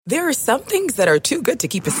There are some things that are too good to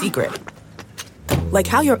keep a secret. Like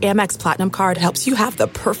how your Amex Platinum card helps you have the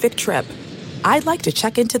perfect trip. I'd like to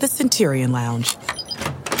check into the Centurion Lounge.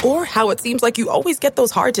 Or how it seems like you always get those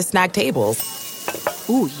hard-to-snag tables.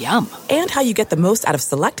 Ooh, yum. And how you get the most out of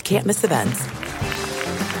select can't-miss events.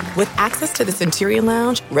 With access to the Centurion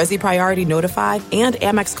Lounge, Resi Priority Notified, and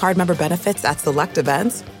Amex card member benefits at select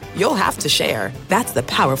events, you'll have to share. That's the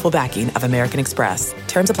powerful backing of American Express.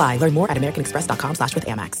 Terms apply. Learn more at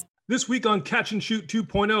americanexpress.com/withAmex. This week on Catch and Shoot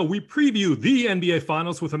 2.0, we preview the NBA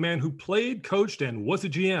Finals with a man who played, coached, and was a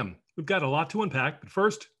GM. We've got a lot to unpack, but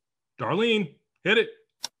first, Darlene, hit it.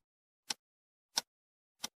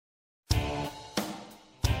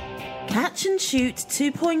 Catch and Shoot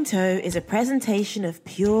 2.0 is a presentation of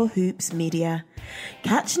Pure Hoops Media.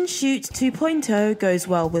 Catch and Shoot 2.0 goes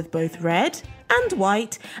well with both red and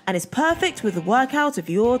white and is perfect with the workout of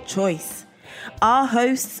your choice. Our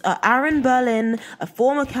hosts are Aaron Berlin, a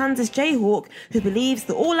former Kansas Jayhawk who believes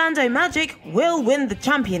the Orlando Magic will win the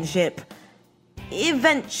championship.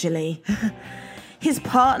 Eventually. His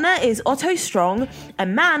partner is Otto Strong, a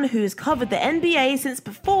man who has covered the NBA since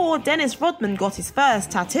before Dennis Rodman got his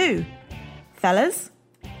first tattoo. Fellas?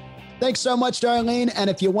 Thanks so much, Darlene. And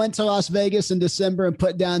if you went to Las Vegas in December and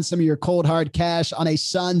put down some of your cold hard cash on a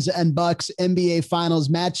Suns and Bucks NBA Finals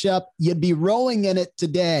matchup, you'd be rolling in it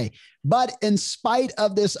today. But in spite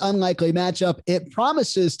of this unlikely matchup, it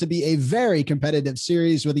promises to be a very competitive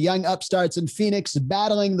series with the young upstarts in Phoenix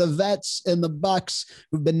battling the vets in the Bucks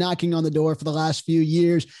who've been knocking on the door for the last few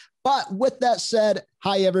years. But with that said,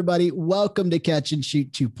 hi, everybody. Welcome to Catch and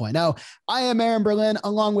Shoot 2.0. I am Aaron Berlin,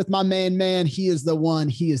 along with my main man. He is the one.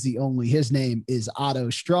 He is the only. His name is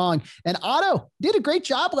Otto Strong. And Otto did a great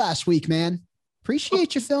job last week, man.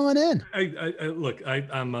 Appreciate you filling in.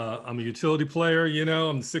 I'm a utility player. You know,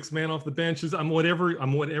 I'm the sixth man off the benches. I'm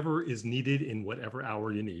whatever is needed in whatever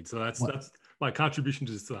hour you need. So that's my contribution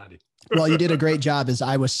to society. Well, you did a great job as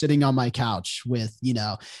I was sitting on my couch with,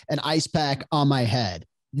 an ice pack on my head.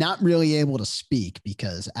 Not really able to speak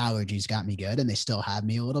because allergies got me good and they still have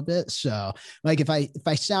me a little bit. So like if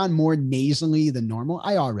I sound more nasally than normal,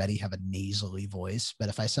 I already have a nasally voice, but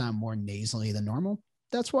if I sound more nasally than normal,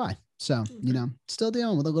 that's why. So, still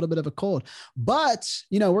dealing with a little bit of a cold, but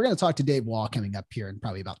we're going to talk to Dave Wohl coming up here in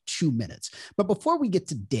probably about 2 minutes. But before we get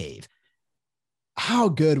to Dave, how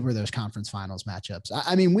good were those conference finals matchups?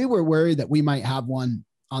 I mean, we were worried that we might have one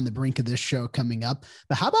on the brink of this show coming up,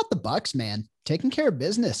 but how about the Bucks, man? Taking care of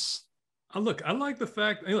business. I like the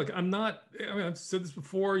fact, I've said this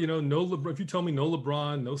before, if you tell me no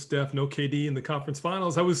LeBron, no Steph, no KD in the conference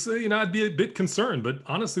finals, I was, I'd be a bit concerned, but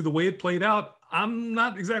honestly, the way it played out, I'm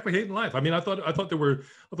not exactly hating life. I mean, I thought there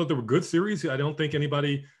were good series. I don't think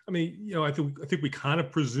anybody, I think we kind of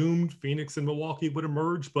presumed Phoenix and Milwaukee would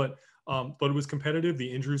emerge, but it was competitive. The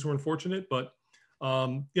injuries were unfortunate, but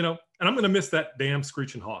and I'm going to miss that damn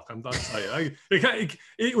screeching hawk. I'm not telling you.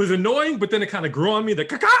 It was annoying, but then it kind of grew on me. The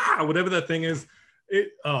caca, whatever that thing is.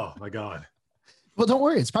 Oh my God. Well, don't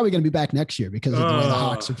worry. It's probably going to be back next year because of the way the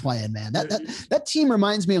Hawks are playing, man. That team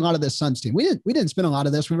reminds me a lot of this Suns team. We didn't spend a lot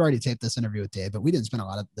of this. We've already taped this interview with Dave, but we didn't spend a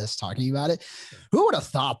lot of this talking about it. Who would have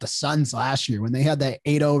thought the Suns last year when they had that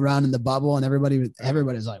 8-0 run in the bubble and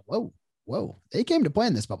everybody's like, whoa, they came to play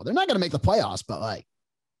in this bubble. They're not going to make the playoffs, but like,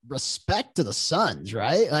 respect to the Suns,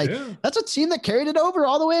 right? That's a team that carried it over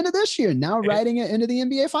all the way into this year, now riding it into the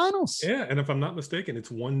NBA Finals. Yeah, and if I'm not mistaken, it's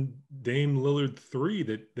one Dame Lillard 3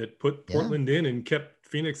 that put Portland in and kept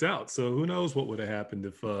Phoenix out. So who knows what would have happened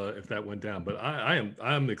if that went down. But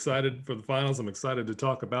I'm excited for the finals. I'm excited to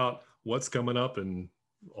talk about what's coming up and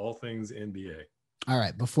all things NBA. All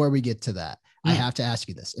right, before we get to that, I have to ask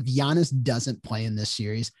you this. If Giannis doesn't play in this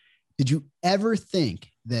series, did you ever think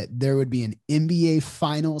that there would be an NBA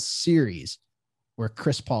Finals series where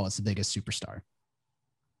Chris Paul is the biggest superstar?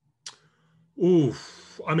 Ooh,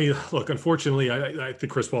 I mean, look, unfortunately, I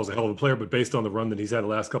think Chris Paul is a hell of a player, but based on the run that he's had the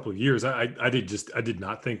last couple of years, I did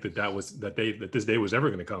not think that this day was ever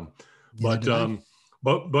going to come.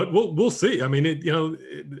 But we'll see. I mean,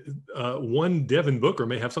 one Devin Booker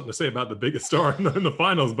may have something to say about the biggest star in the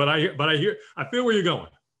finals, but I feel where you're going.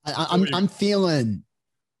 I'm feeling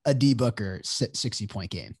a D Booker 60-point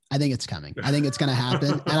game. I think it's coming. I think it's going to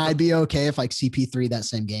happen. And I'd be okay if like CP3 that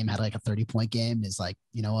same game had like a 30-point game. Is like,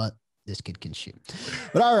 you know what? This kid can shoot.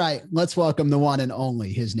 But all right, let's welcome the one and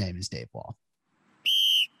only. His name is Dave Wohl.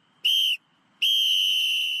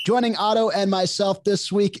 Joining Otto and myself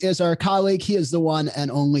this week is our colleague. He is the one and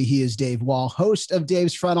only. He is Dave Wohl, host of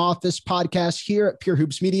Dave's Front Office podcast here at Pure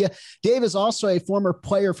Hoops Media. Dave is also a former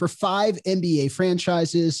player for 5 NBA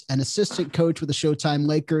franchises, an assistant coach with the Showtime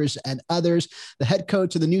Lakers and others, the head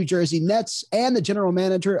coach of the New Jersey Nets, and the general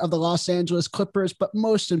manager of the Los Angeles Clippers. But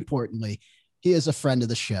most importantly, he is a friend of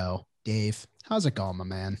the show. Dave, how's it going, my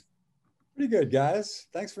man? Pretty good, guys.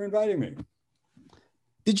 Thanks for inviting me.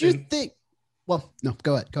 Did you think... Well, no,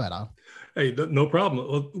 go ahead. Al. Hey, no problem.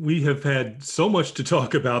 Well, we have had so much to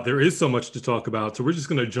talk about. There is so much to talk about. So we're just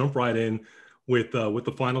going to jump right in with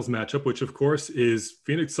the finals matchup, which, of course, is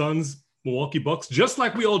Phoenix Suns, Milwaukee Bucks, just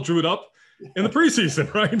like we all drew it up in the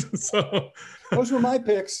preseason, right? So those were my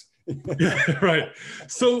picks. Yeah, right.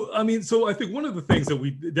 So, I think one of the things that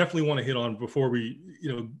we definitely want to hit on before we,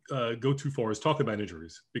 go too far is talk about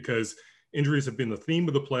injuries, because injuries have been the theme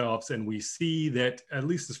of the playoffs, and we see that, at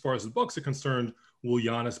least as far as the Bucks are concerned, will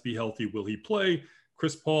Giannis be healthy? Will he play?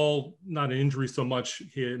 Chris Paul, not an injury so much.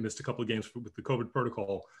 He missed a couple of games with the COVID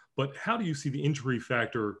protocol. But how do you see the injury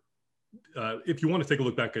factor, if you want to take a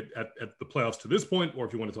look back at the playoffs to this point, or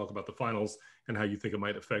if you want to talk about the finals and how you think it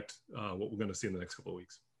might affect what we're going to see in the next couple of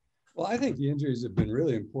weeks? Well, I think the injuries have been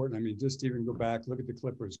really important. I mean, just even go back, look at the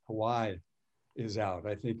Clippers. Kawhi is out.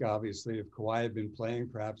 I think obviously if Kawhi had been playing,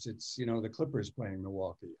 perhaps it's, the Clippers playing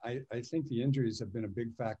Milwaukee. I think the injuries have been a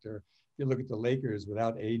big factor. If you look at the Lakers,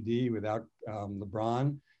 without AD, without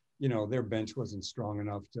LeBron, their bench wasn't strong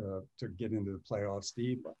enough to get into the playoffs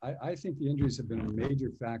deep. I think the injuries have been a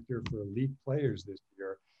major factor for elite players this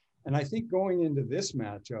year. And I think going into this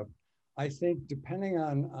matchup, I think depending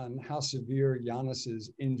on how severe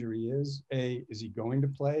Giannis's injury is he going to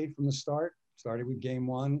play from the start, starting with game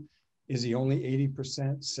one? Is he only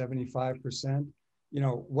 80%, 75%?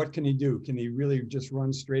 What can he do? Can he really just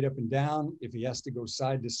run straight up and down? If he has to go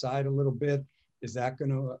side to side a little bit, is that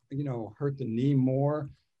going to, hurt the knee more?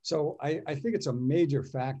 So I think it's a major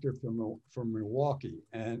factor for Milwaukee.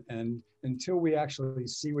 And until we actually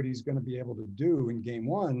see what he's going to be able to do in game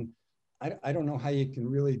one, I don't know how you can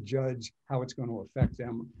really judge how it's going to affect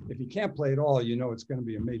them. If he can't play at all, it's going to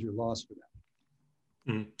be a major loss for them.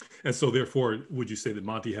 Mm-hmm. And so therefore, would you say that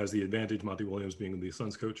Monty has the advantage, Monty Williams being the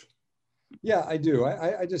Suns coach? Yeah, I do.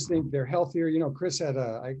 I just think they're healthier. Chris had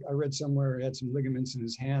I read somewhere he had some ligaments in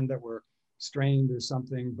his hand that were strained or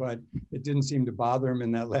something, but it didn't seem to bother him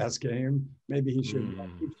in that last game. Maybe he should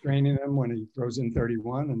keep straining them when he throws in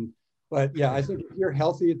 31. But yeah, I think if you're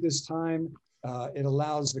healthy at this time, it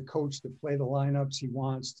allows the coach to play the lineups he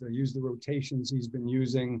wants, to use the rotations he's been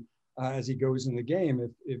using as he goes in the game.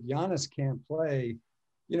 If Giannis can't play,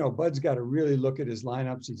 Bud's got to really look at his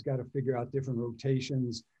lineups. He's got to figure out different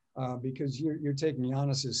rotations because you're taking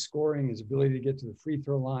Giannis's scoring, his ability to get to the free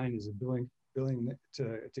throw line, his ability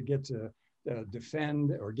to get to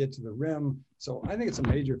defend or get to the rim. So I think it's a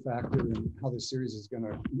major factor in how this series is going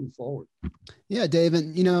to move forward. Yeah, Dave,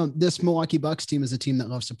 and this Milwaukee Bucks team is a team that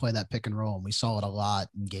loves to play that pick and roll, and we saw it a lot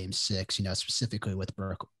in Game 6. Specifically with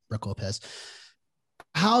Brook Lopez.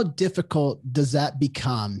 How difficult does that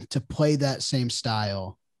become to play that same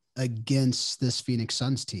style against this Phoenix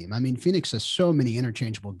Suns team? I mean, Phoenix has so many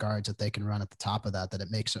interchangeable guards that they can run at the top of that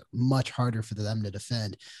it makes it much harder for them to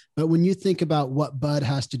defend. But when you think about what Bud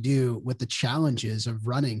has to do with the challenges of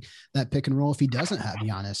running that pick and roll, if he doesn't have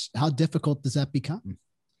Giannis, how difficult does that become?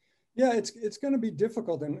 Yeah, it's going to be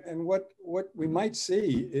difficult. And what we might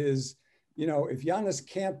see is, if Giannis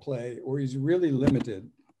can't play or he's really limited,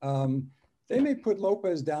 they may put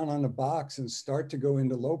Lopez down on the box and start to go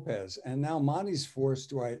into Lopez. And now Monty's forced,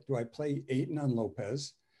 do I play Ayton on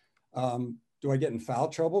Lopez? Do I get in foul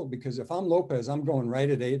trouble? Because if I'm Lopez, I'm going right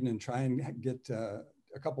at Ayton and try and get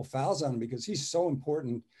a couple fouls on him, because he's so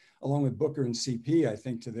important, along with Booker and CP, I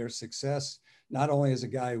think, to their success, not only as a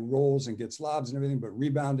guy who rolls and gets lobs and everything, but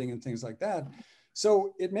rebounding and things like that.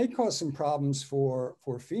 So it may cause some problems for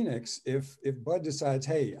Phoenix if Bud decides,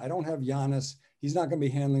 hey, I don't have Giannis. He's not going to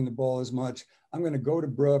be handling the ball as much. I'm going to go to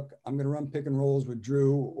Brook. I'm going to run pick and rolls with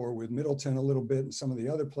Drew or with Middleton a little bit and some of the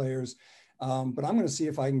other players. But I'm going to see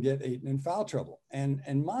if I can get Ayton in foul trouble. And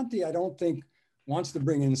Monty, I don't think, wants to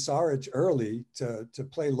bring in Saric early to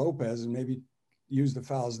play Lopez and maybe use the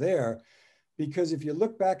fouls there. Because if you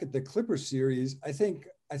look back at the Clippers series, I think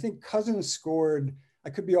Cousins scored, I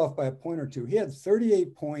could be off by a point or two. He had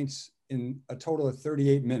 38 points in a total of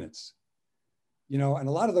 38 minutes. And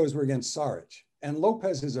a lot of those were against Saric. And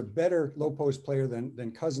Lopez is a better low post player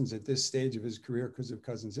than Cousins at this stage of his career because of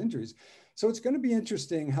Cousins' injuries. So it's going to be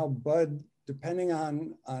interesting how Bud, depending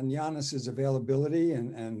on Giannis's availability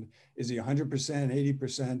and is he 100%,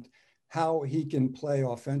 80%, how he can play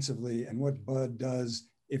offensively and what Bud does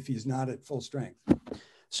if he's not at full strength.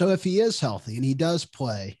 So if he is healthy and he does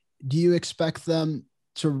play, do you expect them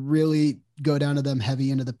to really go down to them heavy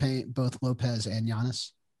into the paint, both Lopez and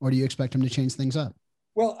Giannis? Or do you expect him to change things up?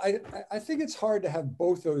 Well, I think it's hard to have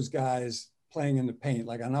both those guys playing in the paint,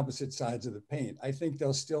 like on opposite sides of the paint. I think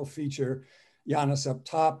they'll still feature Giannis up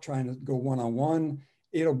top, trying to go one-on-one.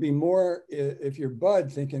 It'll be more if you're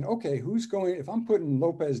Bud thinking, okay, who's going, if I'm putting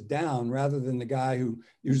Lopez down rather than the guy who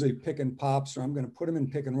usually pick and pops, or I'm going to put him in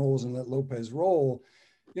pick and rolls and let Lopez roll,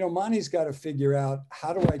 Monty's got to figure out,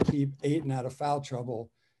 how do I keep Ayton out of foul trouble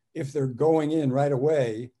if they're going in right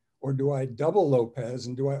away? Or do I double Lopez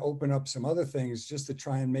and do I open up some other things just to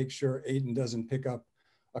try and make sure Ayton doesn't pick up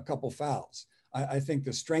a couple fouls? I think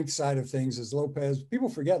the strength side of things is Lopez. People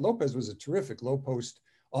forget Lopez was a terrific low post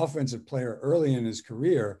offensive player early in his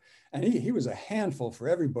career. And he was a handful for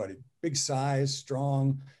everybody. Big size,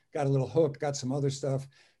 strong, got a little hook, got some other stuff.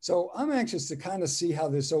 So I'm anxious to kind of see how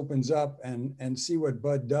this opens up and see what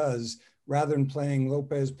Bud does, rather than playing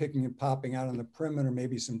Lopez picking and popping out on the perimeter,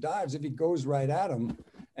 maybe some dives. If he goes right at him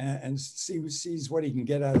and sees what he can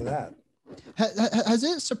get out of that. Has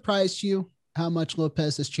it surprised you how much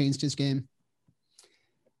Lopez has changed his game?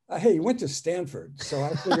 Hey, he went to Stanford, so I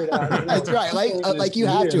figured out. That's right. Like you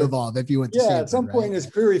have to evolve if you went to Stanford. At some point in right? his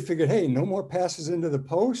career, he figured, hey, no more passes into the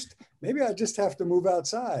post. Maybe I just have to move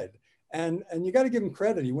outside. And you got to give him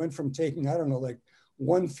credit. He went from taking, I don't know, like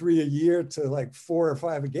 1-3 a year to like 4 or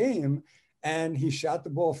 5 a game. And he shot the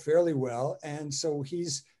ball fairly well. And so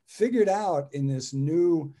he's figured out in this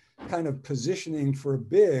new kind of positioning for a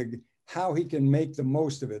big, how he can make the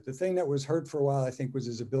most of it. The thing that was hurt for a while, I think, was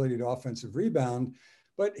his ability to offensive rebound,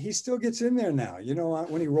 but he still gets in there now.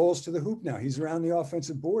 When he rolls to the hoop now, he's around the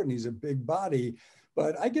offensive board and he's a big body.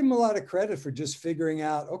 But I give him a lot of credit for just figuring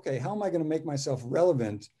out, okay, how am I going to make myself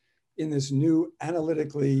relevant in this new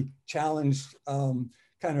analytically challenged kind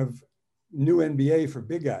of new NBA for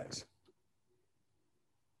big guys?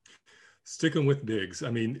 Sticking with bigs,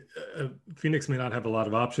 I mean, Phoenix may not have a lot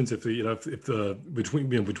of options if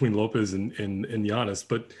between Lopez and Giannis,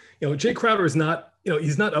 but Jay Crowder is not,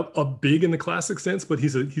 he's not a big in the classic sense, but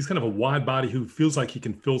he's kind of a wide body who feels like he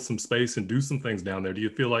can fill some space and do some things down there. Do you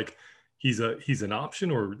feel like he's an option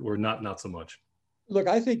or not so much? Look,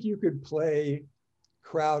 I think you could play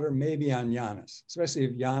Crowder maybe on Giannis, especially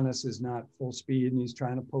if Giannis is not full speed and he's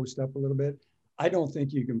trying to post up a little bit. I don't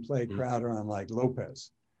think you can play Crowder on like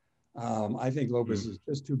Lopez. I think Lopez is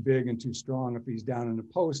just too big and too strong if he's down in the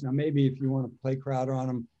post. Now, maybe if you want to play Crowder on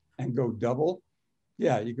him and go double,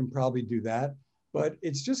 yeah, you can probably do that. But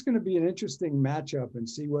it's just going to be an interesting matchup and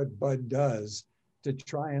see what Bud does to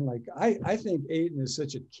try and I think Ayton is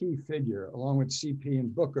such a key figure along with CP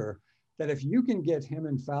and Booker that if you can get him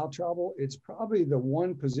in foul trouble, it's probably the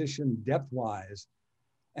one position depth-wise,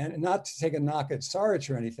 and not to take a knock at Saric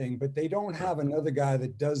or anything, but they don't have another guy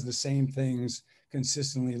that does the same things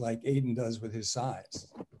consistently like Ayton does with his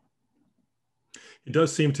size. He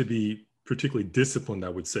does seem to be particularly disciplined, I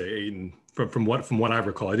would say, Ayton, from what I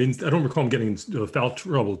recall. I don't recall him getting into foul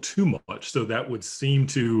trouble too much. So that would seem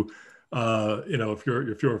to, if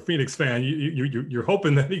you're a Phoenix fan, you're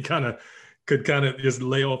hoping that he could just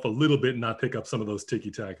lay off a little bit and not pick up some of those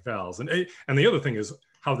ticky-tack fouls. And the other thing is,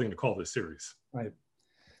 how are they going to call this series? Right.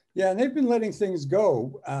 Yeah, and they've been letting things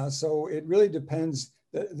go. So it really depends.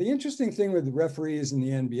 The interesting thing with the referees in the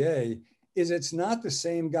NBA is it's not the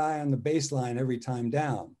same guy on the baseline every time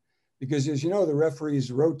down. Because as you know, the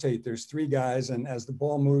referees rotate. There's 3 guys, and as the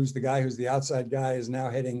ball moves, the guy who's the outside guy is now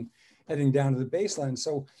heading down to the baseline.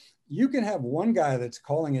 So you can have one guy that's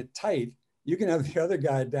calling it tight. You can have the other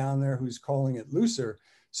guy down there who's calling it looser.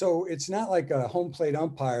 So it's not like a home plate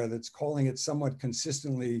umpire that's calling it somewhat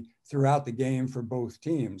consistently throughout the game for both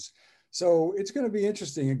teams. So it's going to be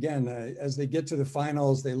interesting. Again, as they get to the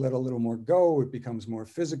finals, they let a little more go. It becomes more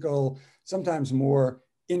physical, sometimes more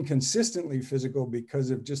inconsistently physical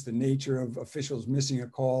because of just the nature of officials missing a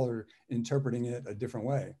call or interpreting it a different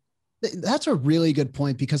way. That's a really good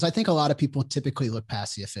point, because I think a lot of people typically look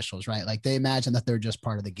past the officials, right? Like they imagine that they're just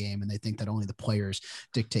part of the game and they think that only the players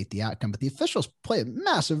dictate the outcome, but the officials play a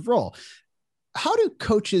massive role. How do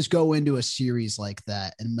coaches go into a series like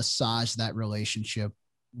that and massage that relationship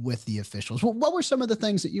with the officials? Well, what were some of the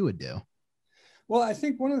things that you would do? Well, I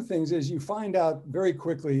think one of the things is you find out very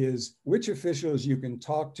quickly is which officials you can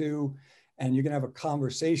talk to and you can have a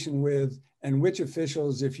conversation with, and which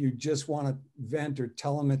officials, if you just want to vent or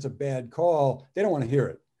tell them it's a bad call, they don't want to hear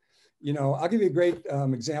it. I'll give you a great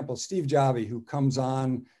example. Steve Javi, who comes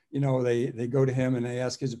on, they go to him and they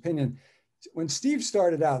ask his opinion. When Steve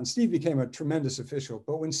started out, and Steve became a tremendous official,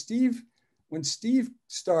 but when Steve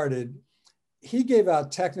started, he gave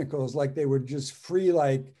out technicals like they were just free,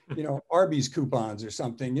 like, Arby's coupons or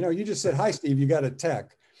something. You just said, "Hi, Steve, you got a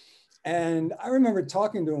tech." And I remember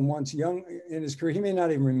talking to him once, young in his career. He may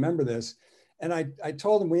not even remember this. And I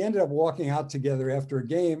told him, we ended up walking out together after a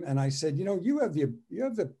game. And I said, you have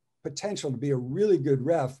the potential to be a really good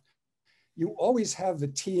ref. You always have the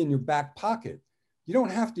tee in your back pocket. You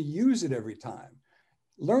don't have to use it every time.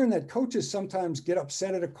 Learn that coaches sometimes get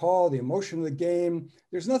upset at a call, the emotion of the game.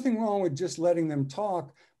 There's nothing wrong with just letting them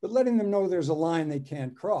talk, but letting them know there's a line they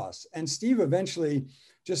can't cross. And Steve eventually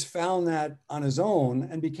just found that on his own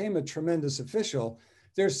and became a tremendous official.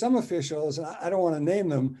 There's some officials, and I don't want to name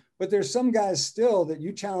them, but there's some guys still that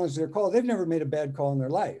you challenge their call. They've never made a bad call in their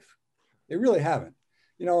life. They really haven't.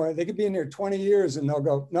 They could be in there 20 years and they'll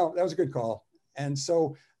go, "No, that was a good call." And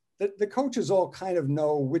so the coaches all kind of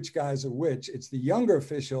know which guys are which. It's the younger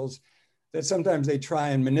officials that sometimes they try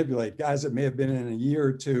and manipulate, guys that may have been in a year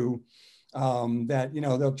or two, that,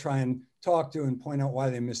 they'll try and talk to and point out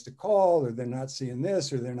why they missed a call, or they're not seeing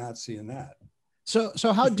this, or they're not seeing that.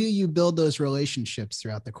 So how do you build those relationships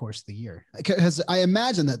throughout the course of the year? Because I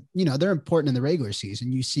imagine that, they're important in the regular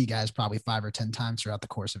season. You see guys probably 5 or 10 times throughout the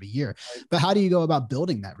course of a year, but how do you go about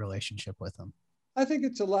building that relationship with them? I think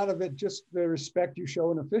it's a lot of it, just the respect you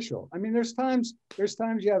show an official. I mean, there's times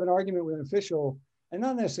you have an argument with an official, and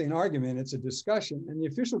not necessarily an argument, it's a discussion. And the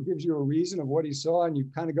official gives you a reason of what he saw, and you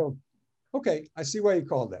kind of go, "Okay, I see why you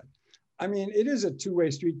called that." I mean, it is a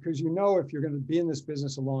two-way street, because if you're going to be in this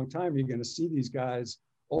business a long time, you're going to see these guys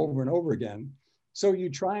over and over again. So you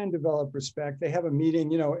try and develop respect. They have a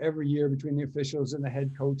meeting, every year between the officials and the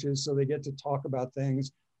head coaches, so they get to talk about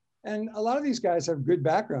things. And a lot of these guys have good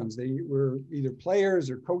backgrounds. They were either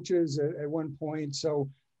players or coaches at one point. So,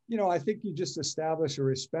 I think you just establish a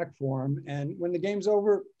respect for them. And when the game's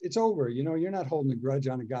over, it's over. You're not holding a grudge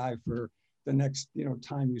on a guy for the next,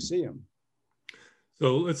 time you see him.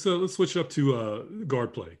 So let's switch up to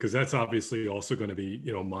guard play, because that's obviously also going to be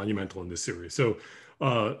monumental in this series. So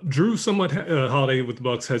Drew Holiday with the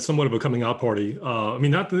Bucks had somewhat of a coming out party. I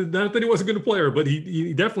mean, not that he wasn't a good player, but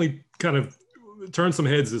he definitely kind of turned some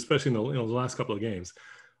heads, especially in the last couple of games.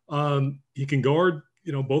 He can guard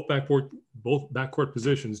both backcourt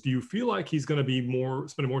positions. Do you feel like he's going to be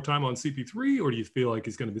spending more time on CP3, or do you feel like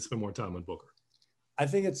he's going to spend more time on Booker? I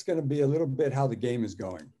think it's going to be a little bit how the game is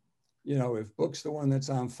going. If Book's the one that's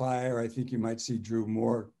on fire, I think you might see Drew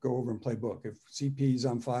more go over and play Book. If CP's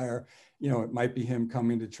on fire, it might be him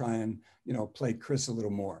coming to try and, play Chris a little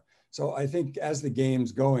more. So I think as the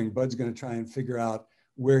game's going, Bud's going to try and figure out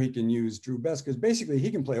where he can use Drew best, because basically he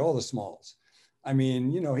can play all the smalls. I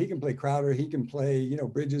mean, he can play Crowder, he can play,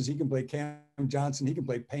 Bridges, he can play Cam Johnson, he can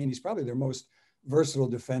play Payne. He's probably their most versatile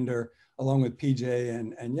defender, along with PJ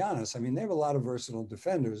and Giannis. I mean, they have a lot of versatile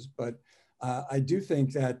defenders, but I do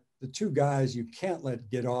think that the two guys you can't let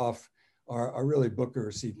get off are really Booker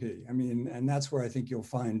or CP. I mean, and that's where I think you'll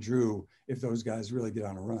find Drew if those guys really get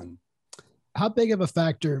on a run. How big of a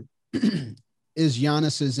factor is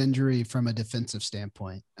Giannis's injury from a defensive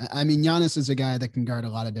standpoint? I mean, Giannis is a guy that can guard a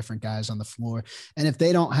lot of different guys on the floor. And if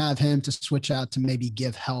they don't have him to switch out to maybe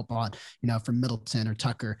give help on, from Middleton or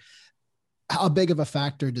Tucker, how big of a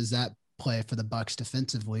factor does that play for the Bucks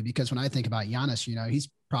defensively? Because when I think about Giannis, he's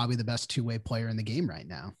probably the best two-way player in the game right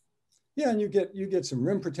now. Yeah, and you get some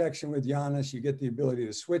rim protection with Giannis. You get the ability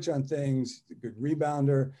to switch on things, a good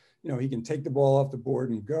rebounder. He can take the ball off the board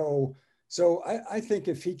and go. So I think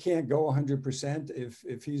if he can't go 100%,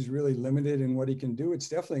 if he's really limited in what he can do, it's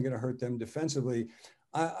definitely going to hurt them defensively.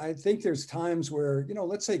 I think there's times where,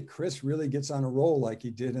 let's say Chris really gets on a roll like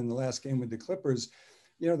he did in the last game with the Clippers.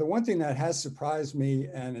 The one thing that has surprised me,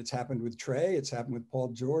 and it's happened with Trey, it's happened with Paul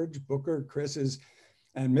George, Booker,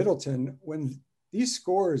 and Middleton, when these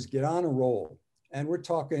scorers get on a roll, and we're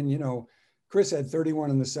talking, Chris had 31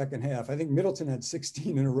 in the second half. I think Middleton had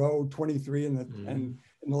 16 in a row, 23 and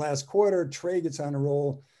in the last quarter. Trey gets on a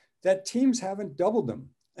roll. That teams haven't doubled them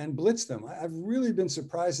and blitzed them. I've really been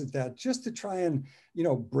surprised at that, just to try and,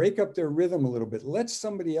 break up their rhythm a little bit. Let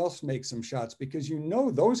somebody else make some shots, because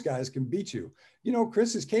those guys can beat you.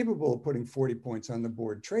 Chris is capable of putting 40 points on the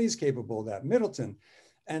board. Trey's capable of that, Middleton.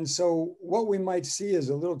 And so what we might see is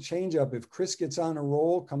a little change up. If Chris gets on a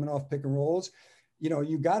roll, coming off pick and rolls,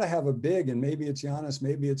 you got to have a big, and maybe it's Giannis,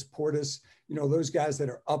 maybe it's Portis, those guys that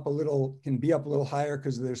are up a little, can be up a little higher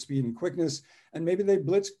because of their speed and quickness. And maybe they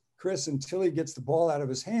blitz Chris until he gets the ball out of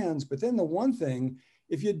his hands. But then the one thing,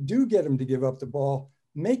 if you do get him to give up the ball,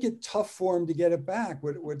 make it tough for him to get it back.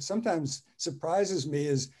 What sometimes surprises me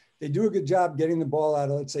is they do a good job getting the ball out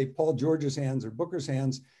of, let's say, Paul George's hands or Booker's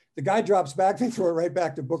hands. The guy drops back, they throw it right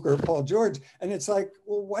back to Booker or Paul George. And it's like,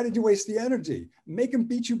 well, why did you waste the energy? Make him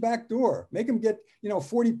beat you back door. Make him get,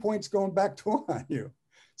 40 points going back door on you.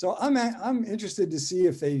 So I'm interested to see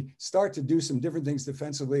if they start to do some different things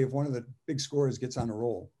defensively if one of the big scorers gets on a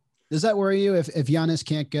roll. Does that worry you if Giannis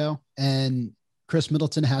can't go and Chris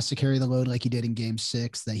Middleton has to carry the load like he did in Game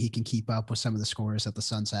 6, that he can keep up with some of the scores that the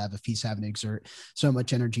Suns have if he's having to exert so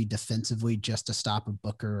much energy defensively just to stop a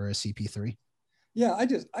Booker or a CP3? Yeah,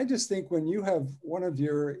 I just think when you have one of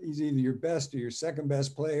he's either your best or your second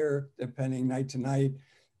best player, depending night to night,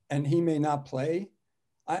 and he may not play,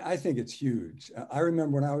 I think it's huge. I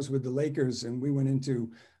remember when I was with the Lakers and we went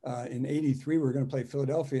into, in '83, we were going to play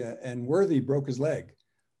Philadelphia, and Worthy broke his leg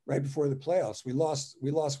right before the playoffs. We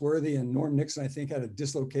lost Worthy, and Norm Nixon, I think, had a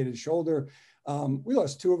dislocated shoulder. We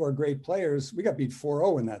lost two of our great players. We got beat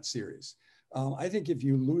 4-0 in that series. I think if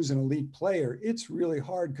you lose an elite player, it's really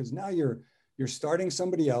hard because now you're starting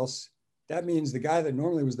somebody else. That means the guy that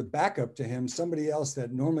normally was the backup to him, somebody else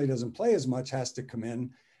that normally doesn't play as much, has to come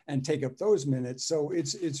in and take up those minutes. So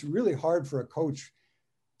it's really hard for a coach,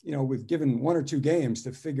 with given one or two games,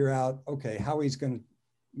 to figure out, okay, how he's going to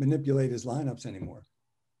manipulate his lineups anymore.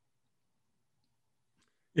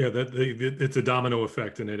 Yeah, it's a domino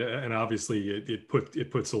effect, and obviously it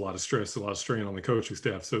puts a lot of stress, a lot of strain on the coaching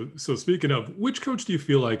staff. So speaking of, which coach do you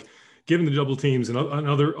feel like, given the double teams and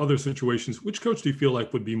other situations, which coach do you feel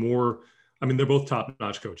like would be more? I mean, they're both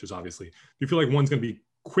top-notch coaches, obviously. Do you feel like one's going to be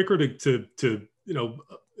quicker to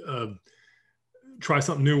try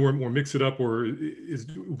something new or mix it up, or is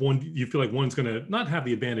one, you feel like one's going to not have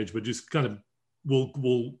the advantage, but just kind of will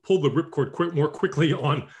pull the ripcord more quickly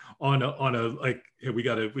on a like, hey, we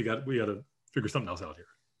got to figure something else out here?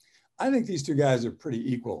 I think these two guys are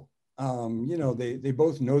pretty equal. They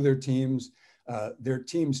both know their teams. Their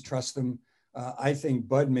teams trust them. I think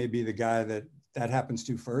Bud may be the guy that happens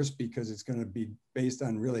to first, because it's going to be based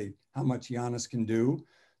on really how much Giannis can do.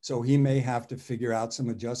 So he may have to figure out some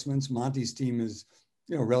adjustments. Monty's team is,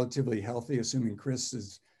 relatively healthy, assuming Chris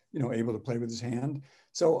is, able to play with his hand.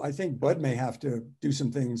 So I think Bud may have to do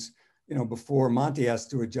some things, before Monty has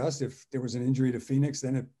to adjust. If there was an injury to Phoenix,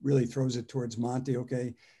 then it really throws it towards Monty.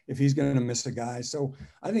 Okay, if he's going to miss a guy. So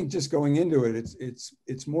I think just going into it,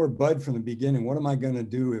 it's more Bud from the beginning. What am I going to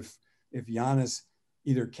do if Giannis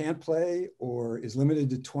either can't play or is limited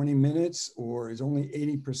to 20 minutes or is only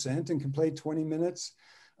 80% and can play 20 minutes?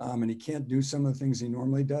 And he can't do some of the things he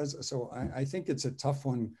normally does. So I think it's a tough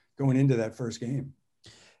one going into that first game.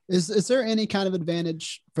 Is there any kind of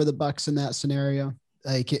advantage for the Bucks in that scenario?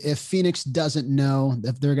 Like if Phoenix doesn't know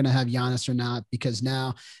if they're going to have Giannis or not, because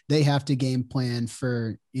now they have to game plan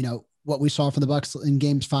for, what we saw from the Bucks in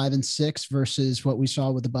games 5 and 6 versus what we saw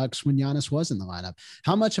with the Bucks when Giannis was in the lineup.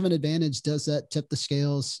 How much of an advantage does that tip the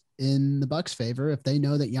scales in the Bucks' favor if they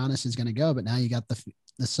know that Giannis is going to go, but now you got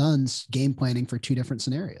the Suns game planning for two different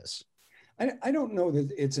scenarios? I don't know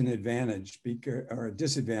that it's an advantage or a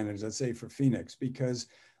disadvantage, let's say, for Phoenix, because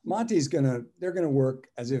they're going to work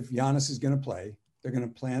as if Giannis is going to play. They're going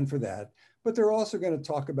to plan for that, but they're also going to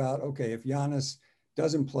talk about, okay, if Giannis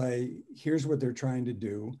doesn't play, here's what they're trying to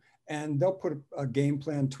do. And they'll put a game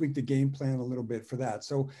plan, tweak the game plan a little bit for that.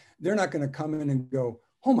 So they're not going to come in and go,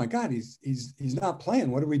 oh my God, he's not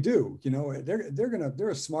playing. What do we do? They're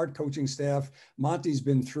a smart coaching staff. Monty's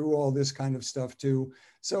been through all this kind of stuff too.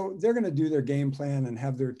 So they're going to do their game plan and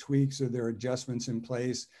have their tweaks or their adjustments in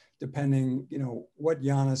place, depending, what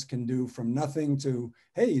Giannis can do from nothing to,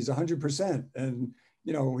 hey, he's 100%. And,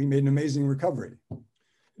 he made an amazing recovery.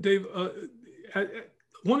 Dave, I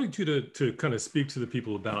wanted you to kind of speak to the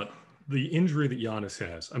people about the injury that Giannis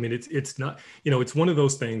has. I mean, it's not, it's one of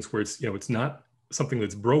those things where it's not something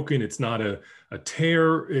that's broken. It's not a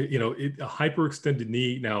tear, a hyperextended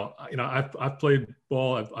knee. Now, I've played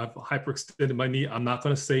ball. I've hyperextended my knee. I'm not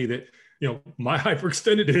going to say that, my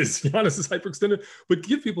hyperextended is Giannis is hyperextended, but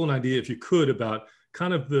give people an idea, if you could, about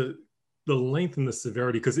kind of the length and the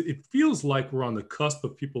severity, because it feels like we're on the cusp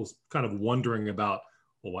of people kind of wondering about,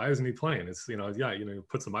 well, why isn't he playing? It's,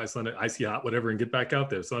 put some ice on it, icy hot, whatever, and get back out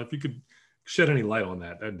there. So if you could shed any light on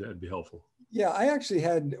that, that'd be helpful. Yeah,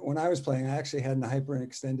 when I was playing, I actually had a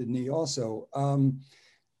hyperextended knee also.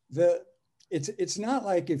 It's not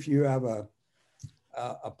like if you have a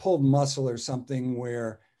pulled muscle or something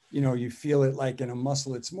where, you feel it like in a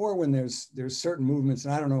muscle. It's more when there's certain movements,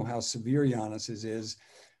 and I don't know how severe Giannis's is,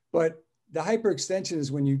 but the hyperextension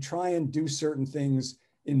is when you try and do certain things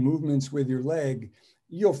in movements with your leg,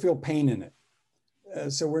 you'll feel pain in it.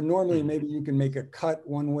 So where normally maybe you can make a cut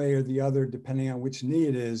one way or the other, depending on which knee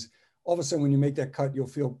it is, all of a sudden when you make that cut, you'll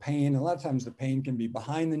feel pain. A lot of times the pain can be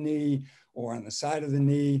behind the knee or on the side of the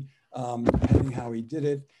knee, depending how he did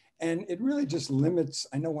it. And it really just limits,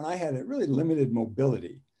 I know when I had it, really limited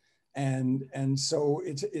mobility. And so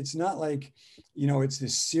it's not like, it's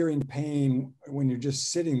this searing pain when you're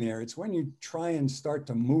just sitting there. It's when you try and start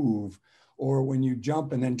to move, or when you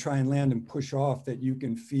jump and then try and land and push off, that you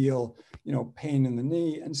can feel, pain in the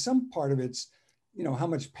knee. And some part of it's, how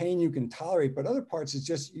much pain you can tolerate, but other parts it's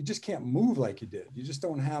just, you just can't move like you did. You just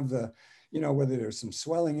don't have the, whether there's some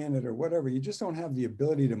swelling in it or whatever, you just don't have the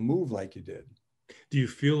ability to move like you did. Do you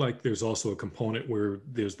feel like there's also a component where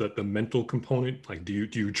there's the mental component? Like, do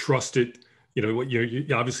you trust it?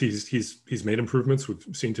 Obviously he's made improvements. We've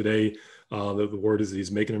seen today, the word is that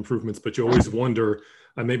he's making improvements, but you always wonder,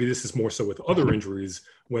 maybe this is more so with other injuries,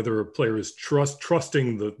 whether a player is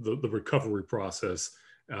trusting the recovery process,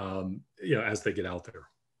 as they get out there.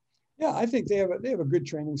 Yeah, I think they have a good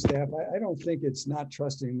training staff. I don't think it's not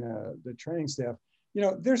trusting the training staff.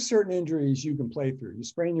 There's certain injuries you can play through. You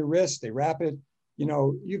sprain your wrist, they wrap it. You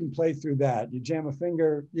can play through that. You jam a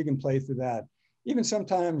finger, you can play through that. Even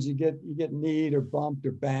sometimes you get kneed or bumped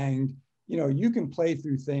or banged. You can play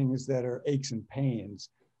through things that are aches and pains.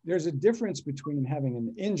 There's a difference between having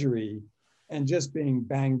an injury and just being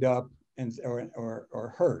banged up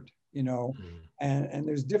or hurt. And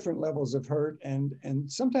there's different levels of hurt,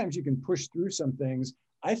 and sometimes you can push through some things.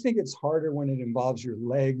 I think it's harder when it involves your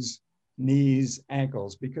legs, knees,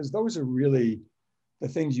 ankles, because those are really the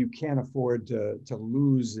things you can't afford to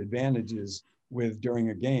lose advantages with during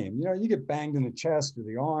a game. You get banged in the chest or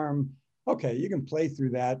the arm, okay, you can play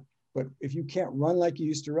through that. But if you can't run like you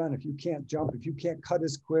used to run, if you can't jump, if you can't cut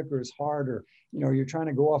as quick or as hard, or, you're trying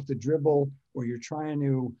to go off the dribble, or you're trying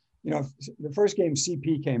to, the first game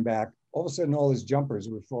CP came back, all of a sudden all his jumpers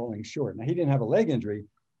were falling short. Now he didn't have a leg injury,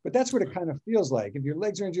 but that's what it kind of feels like. If your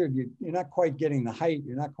legs are injured, you're not quite getting the height,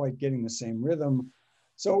 you're not quite getting the same rhythm.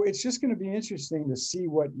 So it's just going to be interesting to see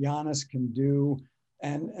what Giannis can do.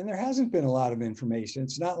 And there hasn't been a lot of information.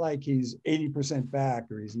 It's not like he's 80%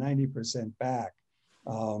 back or he's 90% back.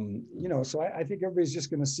 So I think everybody's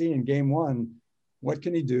just going to see in game one, what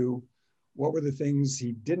can he do? What were the things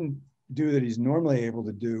he didn't do that he's normally able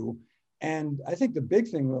to do? And I think the big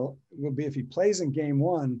thing will be, if he plays in game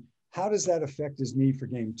one, how does that affect his knee for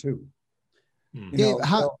game two? Dave,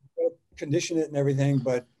 they'll condition it and everything,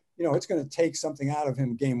 but it's going to take something out of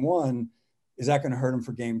him game one. Is that going to hurt him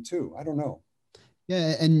for game two? I don't know.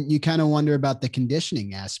 Yeah. And you kind of wonder about the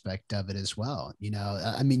conditioning aspect of it as well. You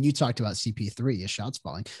talked about CP3, his shots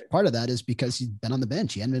falling. Part of that is because he's been on the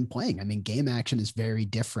bench. He hadn't been playing. Game action is very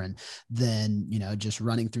different than, just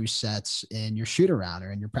running through sets in your shoot around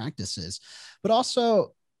or in your practices. But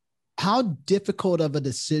also, how difficult of a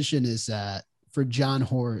decision is that for John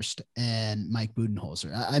Horst and Mike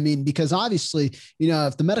Budenholzer? Because obviously,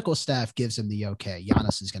 if the medical staff gives him the okay,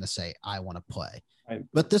 Giannis is going to say, I want to play. Right.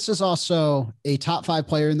 But this is also a top 5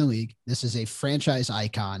 player in the league. This is a franchise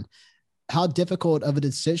icon. How difficult of a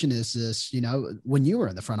decision is this, when you were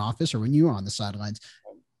in the front office or when you were on the sidelines?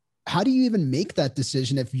 How do you even make that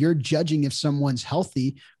decision if you're judging if someone's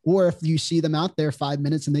healthy, or if you see them out there 5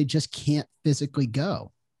 minutes and they just can't physically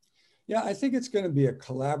go? Yeah, I think it's going to be a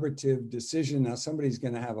collaborative decision. Now, somebody's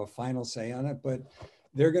going to have a final say on it, but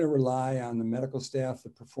they're going to rely on the medical staff, the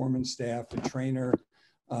performance staff, the trainer,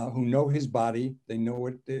 who know his body. They know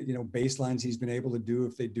what, baselines he's been able to do,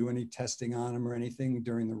 if they do any testing on him or anything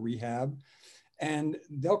during the rehab. And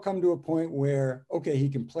they'll come to a point where, okay, he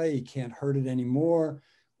can play, he can't hurt it anymore.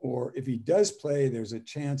 Or if he does play, there's a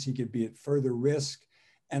chance he could be at further risk.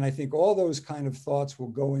 And I think all those kind of thoughts will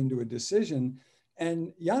go into a decision.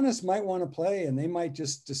 And Giannis might want to play, and they might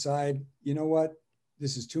just decide, you know what,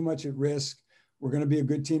 this is too much at risk. We're going to be a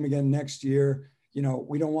good team again next year.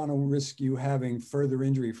 We don't want to risk you having further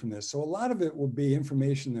injury from this. So a lot of it will be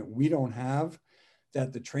information that we don't have,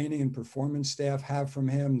 that the training and performance staff have from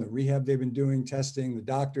him, the rehab they've been doing, testing, the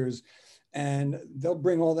doctors, and they'll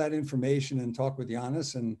bring all that information and talk with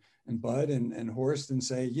Giannis and Bud and Horst and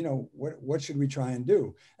say, what should we try and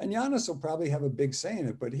do? And Giannis will probably have a big say in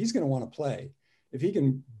it, but he's going to want to play. If he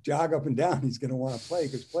can jog up and down, he's going to want to play,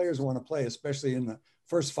 because players want to play, especially in the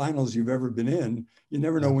first finals you've ever been in. You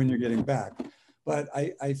never know when you're getting back. But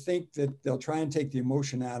I think that they'll try and take the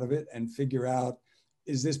emotion out of it and figure out,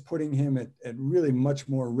 is this putting him at really much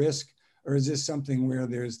more risk, or is this something where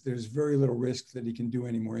there's very little risk that he can do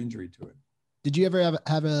any more injury to it? Did you ever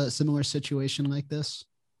have a similar situation like this?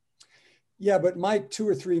 Yeah, but my 2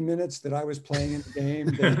 or 3 minutes that I was playing in the game,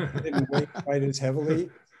 they didn't weigh quite as heavily.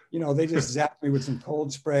 They just zapped me with some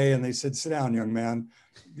cold spray and they said, sit down, young man.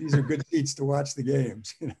 These are good seats to watch the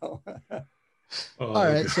games, All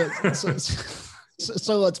right.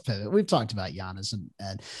 So let's pivot. We've talked about Giannis,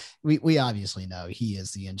 and we obviously know he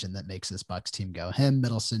is the engine that makes this Bucks team go. Him,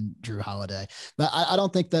 Middleton, Drew Holiday. But I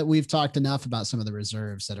don't think that we've talked enough about some of the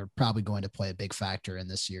reserves that are probably going to play a big factor in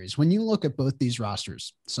this series. When you look at both these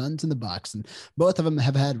rosters, Suns and the Bucks, and both of them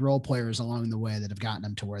have had role players along the way that have gotten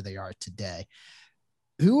them to where they are today.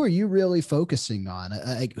 Who are you really focusing on?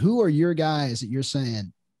 Like, who are your guys that you're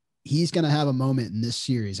saying he's going to have a moment in this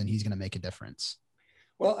series and he's going to make a difference?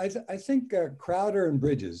 Well, I think Crowder and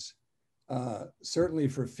Bridges, certainly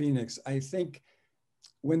for Phoenix, I think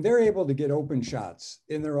when they're able to get open shots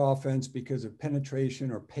in their offense because of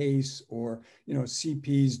penetration or pace or,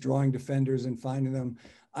 CPs drawing defenders and finding them,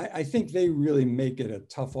 I think they really make it a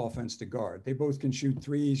tough offense to guard. They both can shoot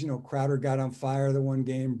threes. Crowder got on fire the one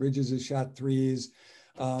game. Bridges has shot threes.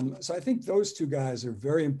 So I think those two guys are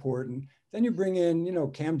very important. Then you bring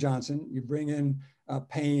in, Cam Johnson, you bring in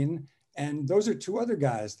Payne, and those are two other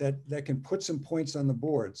guys that can put some points on the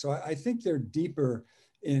board. So I think they're deeper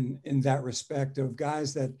in that respect of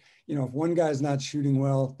guys that, if one guy's not shooting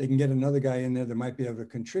well, they can get another guy in there that might be able to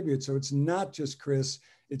contribute. So it's not just Chris,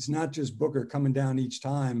 it's not just Booker coming down each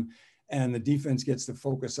time and the defense gets to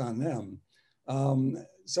focus on them.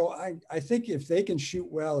 So I think if they can shoot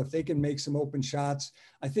well, if they can make some open shots,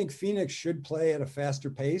 I think Phoenix should play at a faster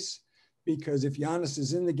pace. Because if Giannis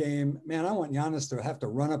is in the game, man, I want Giannis to have to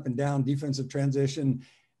run up and down defensive transition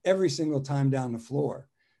every single time down the floor.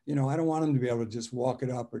 I don't want him to be able to just walk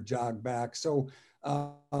it up or jog back. So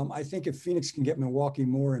I think if Phoenix can get Milwaukee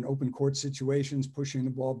more in open court situations, pushing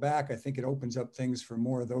the ball back, I think it opens up things for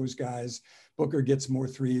more of those guys. Booker gets more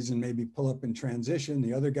threes and maybe pull up in transition.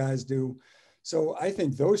 The other guys do. So I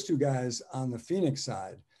think those two guys on the Phoenix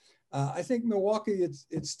side. I think Milwaukee,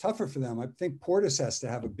 it's tougher for them. I think Portis has to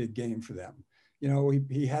have a big game for them.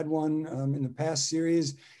 He had one in the past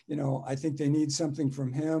series. I think they need something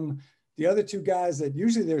from him. The other two guys that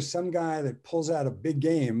usually there's some guy that pulls out a big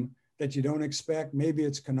game that you don't expect. Maybe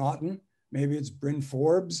it's Connaughton, maybe it's Bryn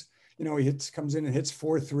Forbes. He comes in and hits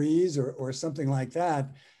 4 threes or something like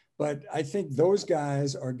that. But I think those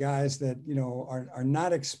guys are guys that, are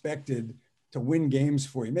not expected to win games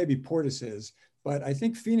for you. Maybe Portis is. But I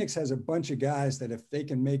think Phoenix has a bunch of guys that if they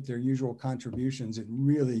can make their usual contributions, it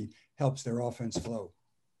really helps their offense flow.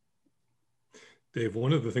 Dave,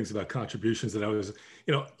 one of the things about contributions that I was,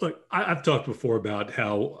 look, I've talked before about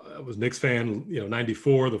how I was a Knicks fan,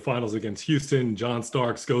 94, the finals against Houston. John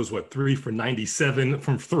Starks goes, 3 for 97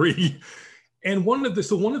 from 3. And one of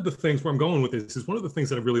the things where I'm going with this is one of the things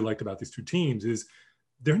that I really liked about these two teams is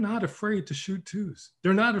they're not afraid to shoot twos.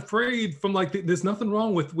 They're not afraid from there's nothing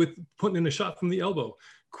wrong with putting in a shot from the elbow.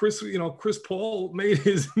 Chris Paul made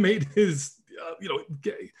his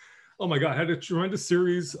oh my God, had a tremendous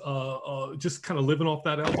series, just kind of living off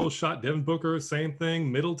that elbow shot. Devin Booker, same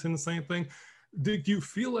thing. Middleton, same thing. Do you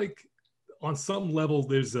feel like on some level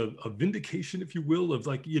there's a vindication, if you will, of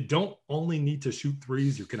you don't only need to shoot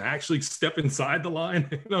threes, you can actually step inside the line?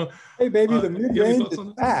 Hey, baby, the mid-range is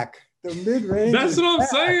back. The mid-range. That's what I'm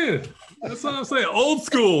saying. That's what I'm saying. Old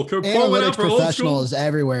school. Analytics professionals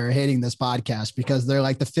everywhere are hating this podcast because they're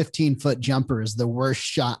like the 15-foot jumper is the worst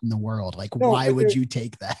shot in the world. Why would you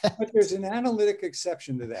take that? But there's an analytic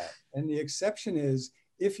exception to that. And the exception is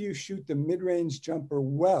if you shoot the mid-range jumper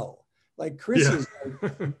well, like Chris is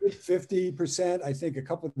 50%. I think a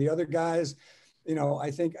couple of the other guys, I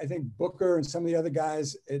think Booker and some of the other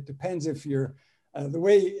guys, it depends if you're, the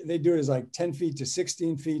way they do it is 10 feet to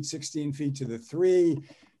 16 feet, 16 feet to the 3.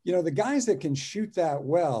 The guys that can shoot that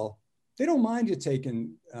well, they don't mind you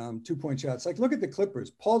taking 2-point shots. Look at the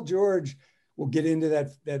Clippers. Paul George will get into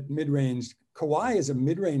that mid-range. Kawhi is a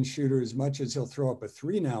mid-range shooter as much as he'll throw up a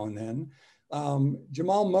 3 now and then.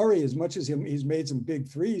 Jamal Murray, as much as he's made some big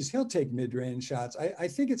threes, he'll take mid-range shots. I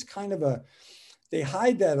think it's kind of they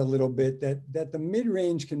hide that a little bit, that the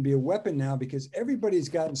mid-range can be a weapon now because everybody's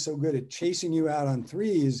gotten so good at chasing you out on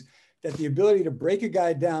threes that the ability to break a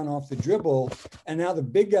guy down off the dribble, and now the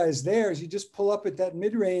big guy's there, is you just pull up at that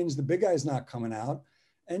mid-range, the big guy's not coming out,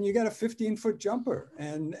 and you got a 15-foot jumper.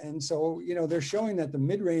 And so, they're showing that the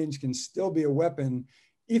mid-range can still be a weapon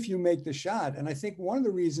if you make the shot. And I think one of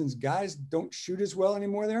the reasons guys don't shoot as well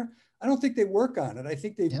anymore there, I don't think they work on it. I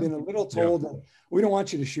think they've been a little told that we don't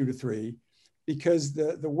want you to shoot a 3. Because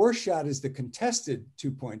the worst shot is the contested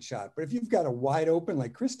 2-point shot. But if you've got a wide open,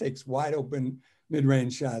 like Chris takes wide open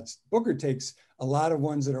mid-range shots, Booker takes a lot of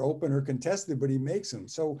ones that are open or contested, but he makes them.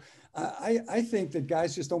 So I think that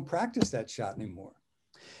guys just don't practice that shot anymore.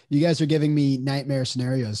 You guys are giving me nightmare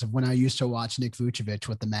scenarios of when I used to watch Nick Vucevic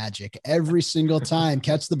with the Magic. Every single time,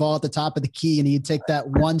 catch the ball at the top of the key, and he'd take that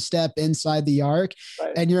one step inside the arc.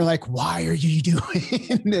 Right. And you're like, why are you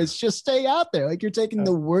doing this? Just stay out there. Like, you're taking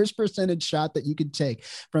the worst percentage shot that you could take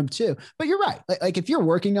from two. But you're right. Like if you're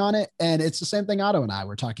working on it, and it's the same thing Otto and I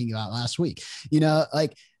were talking about last week,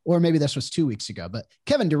 or maybe this was 2 weeks ago, but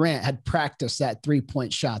Kevin Durant had practiced that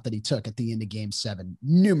 3-point shot that he took at the end of game 7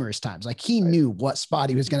 numerous times. Like, he knew what spot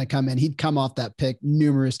he was going to come in. He'd come off that pick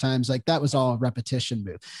numerous times. Like, that was all a repetition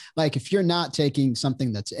move. Like, if you're not taking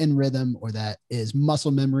something that's in rhythm or that is muscle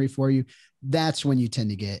memory for you, that's when you tend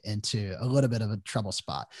to get into a little bit of a trouble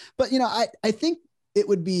spot. But, I think it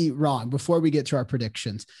would be wrong, before we get to our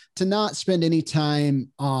predictions, to not spend any time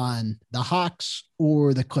on the Hawks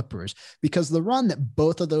or the Clippers, because the run that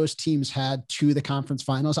both of those teams had to the conference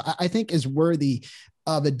finals, I think, is worthy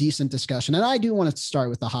of a decent discussion. And I do want to start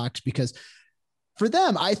with the Hawks, because for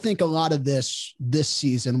them, I think a lot of this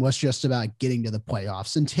season was just about getting to the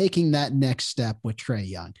playoffs and taking that next step with Trae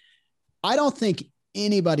Young. I don't think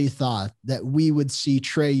anybody thought that we would see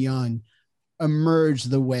Trae Young emerge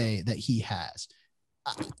the way that he has.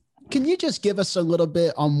 Can you just give us a little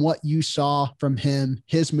bit on what you saw from him,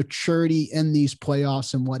 his maturity in these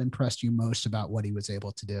playoffs, and what impressed you most about what he was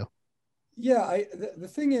able to do? Yeah, the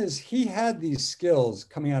thing is, he had these skills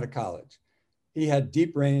coming out of college. He had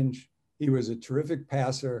deep range. He was a terrific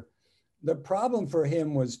passer. The problem for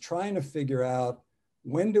him was trying to figure out,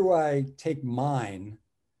 when do I take mine?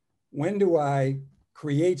 When do I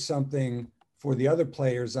create something for the other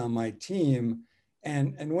players on my team?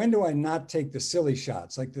 And when do I not take the silly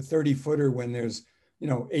shots, like the 30-footer when there's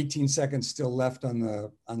 18 seconds still left on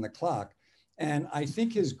the clock? And I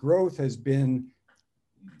think his growth has been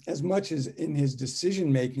as much as in his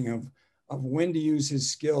decision making of when to use his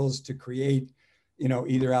skills to create,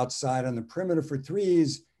 either outside on the perimeter for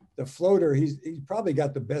threes, the floater. He's probably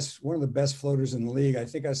got one of the best floaters in the league. I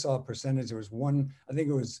think I saw a percentage. There was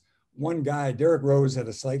one guy, Derrick Rose, had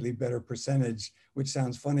a slightly better percentage, which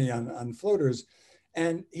sounds funny on floaters.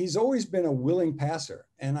 And he's always been a willing passer.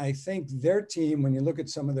 And I think their team, when you look at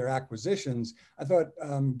some of their acquisitions, I thought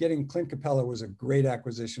getting Clint Capella was a great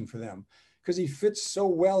acquisition for them, because he fits so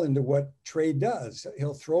well into what Trae does.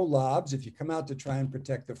 He'll throw lobs. If you come out to try and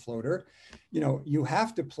protect the floater, you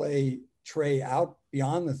have to play Trae out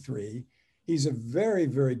beyond the three. He's a very,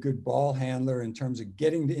 very good ball handler in terms of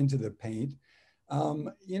getting into the paint.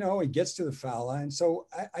 He gets to the foul line. So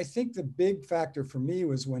I think the big factor for me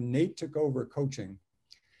was when Nate took over coaching.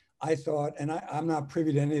 I thought, and I'm not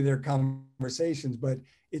privy to any of their conversations, but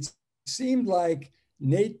it seemed like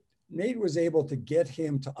Nate was able to get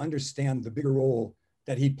him to understand the bigger role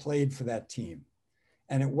that he played for that team.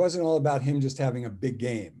 And it wasn't all about him just having a big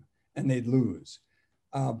game and they'd lose,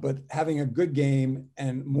 but having a good game,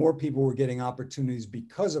 and more people were getting opportunities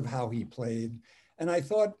because of how he played. And I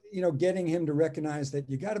thought, getting him to recognize that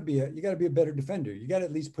you got to be a better defender. You got to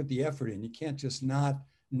at least put the effort in. You can't just not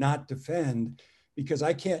defend, because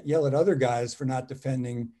I can't yell at other guys for not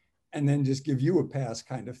defending and then just give you a pass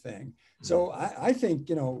kind of thing. So I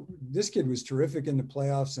think, this kid was terrific in the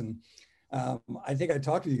playoffs. And I think I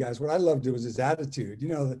talked to you guys. What I loved was his attitude.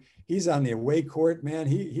 He's on the away court, man.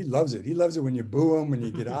 He loves it. He loves it when you boo him, when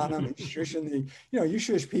you get on him, shushing you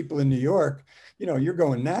shush people in New York, you're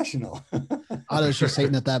going national. Otto's just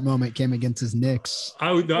hating at that moment came against his Knicks.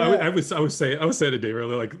 I would say to Dave,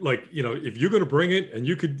 really, like if you're going to bring it and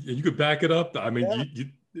you could back it up, I mean, you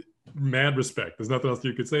mad respect. There's nothing else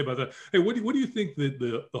you could say about that. Hey, what do you think that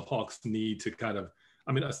the Hawks need to kind of?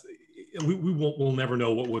 I mean, we'll never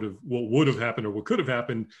know what would have happened or what could have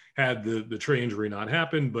happened had the Trae injury not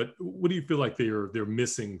happened. But what do you feel like they're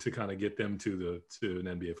missing to kind of get them to an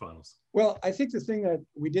NBA Finals? Well, I think the thing that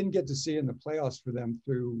we didn't get to see in the playoffs for them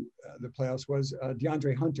through the playoffs was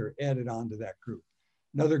DeAndre Hunter added on to that group.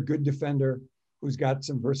 Another good defender who's got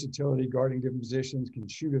some versatility, guarding different positions, can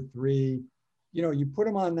shoot a three. You put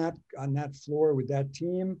him on that floor with that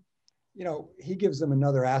team, he gives them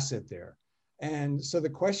another asset there. And so the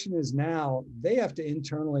question is, now they have to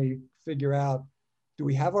internally figure out, do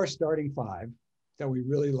we have our starting five that we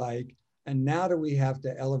really like? And now do we have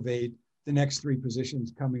to elevate the next three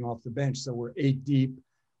positions coming off the bench? So we're 8 deep.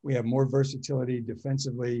 We have more versatility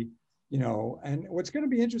defensively, and what's going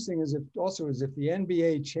to be interesting is if the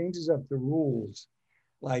NBA changes up the rules,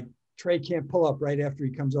 like Trae can't pull up right after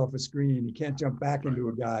he comes off a screen. He can't jump back into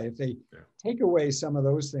a guy. If they take away some of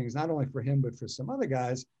those things, not only for him, but for some other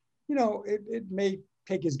guys, it may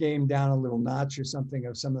take his game down a little notch or something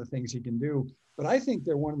of some of the things he can do. But I think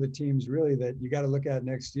they're one of the teams really that you got to look at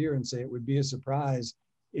next year and say it would be a surprise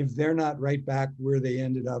if they're not right back where they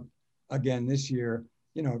ended up again this year.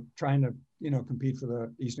 trying to, compete for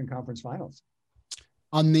the Eastern Conference Finals.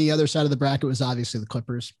 On the other side of the bracket was obviously the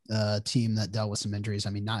Clippers, team that dealt with some injuries. I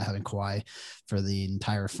mean, not having Kawhi for the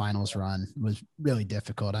entire finals run was really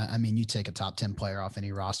difficult. I mean, you take a top 10 player off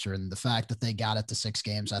any roster, and the fact that they got it to 6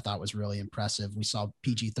 games, I thought was really impressive. We saw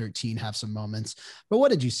PG-13 have some moments, but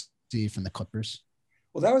what did you see from the Clippers?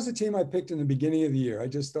 Well, that was the team I picked in the beginning of the year. I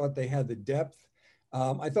just thought they had the depth.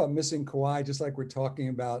 I thought missing Kawhi, just like we're talking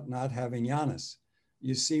about not having Giannis,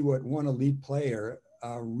 you see what one elite player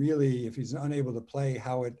really, if he's unable to play,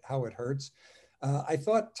 how it hurts. I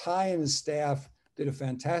thought Ty and his staff did a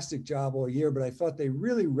fantastic job all year, but I thought they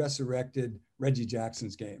really resurrected Reggie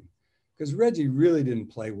Jackson's game, because Reggie really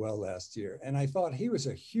didn't play well last year. And I thought he was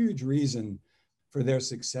a huge reason for their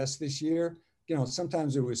success this year.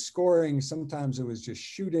 Sometimes it was scoring, sometimes it was just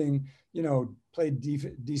shooting, played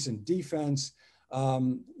decent defense.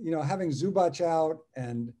 Having Zubac out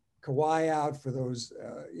and Kawhi out for those,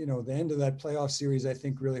 the end of that playoff series, I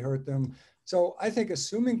think really hurt them. So I think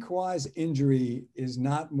assuming Kawhi's injury is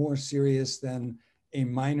not more serious than a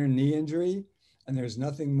minor knee injury, and there's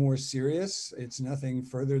nothing more serious, it's nothing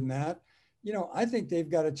further than that, I think they've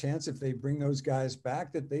got a chance if they bring those guys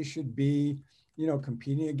back that they should be,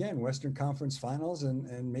 competing again, Western Conference Finals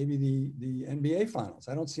and maybe the NBA Finals.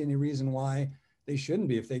 I don't see any reason why they shouldn't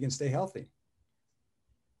be if they can stay healthy.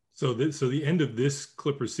 So the end of this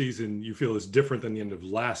Clippers season, you feel, is different than the end of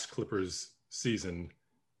last Clippers season.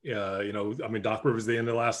 Doc Rivers, the end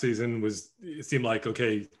of last season it seemed like,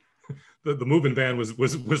 okay, the moving van was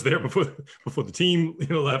there before the team,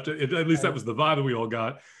 left. At least that was the vibe that we all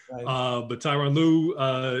got. Right. But Tyronn Lue,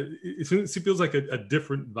 it feels like a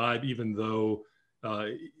different vibe, even though,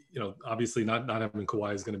 obviously not having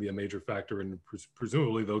Kawhi is going to be a major factor, and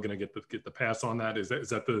presumably they're going to get the pass on that. Is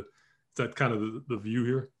that kind of the view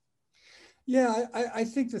here? Yeah, I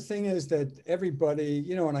think the thing is that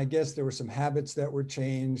everybody, and I guess there were some habits that were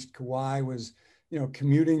changed. Kawhi was,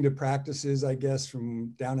 commuting to practices, I guess, from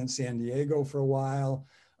down in San Diego for a while.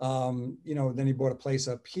 Then he bought a place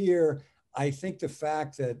up here. I think the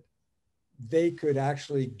fact that they could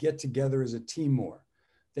actually get together as a team more,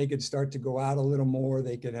 they could start to go out a little more,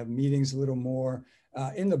 they could have meetings a little more.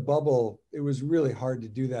 In the bubble, it was really hard to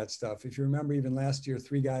do that stuff. If you remember, even last year,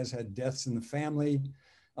 3 guys had deaths in the family.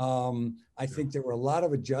 I think there were a lot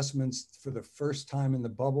of adjustments for the first time in the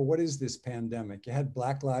bubble. What is this pandemic? You had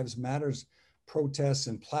Black Lives Matters protests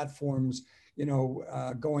and platforms,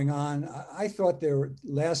 going on. I thought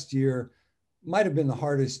last year might have been the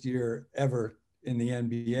hardest year ever in the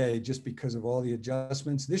NBA just because of all the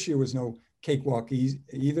adjustments. This year was no cakewalk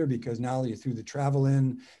either, because now you threw the travel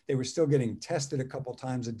in. They were still getting tested a couple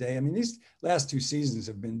times a day. I mean, these last 2 seasons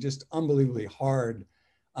have been just unbelievably hard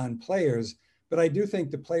on players. But I do think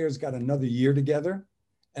the players got another year together.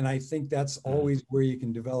 And I think that's always where you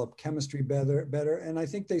can develop chemistry better. And I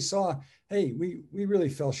think they saw, hey, we really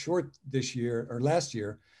fell short this year or last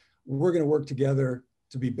year. We're going to work together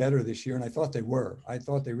to be better this year. And I thought they were. I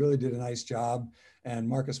thought they really did a nice job. And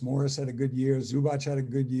Marcus Morris had a good year. Zubac had a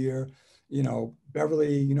good year.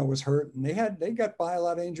 Beverly, was hurt, and they got by a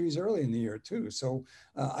lot of injuries early in the year too. So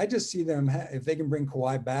I just see them, if they can bring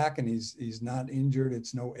Kawhi back and he's not injured,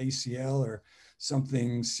 it's no ACL or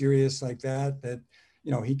something serious like that,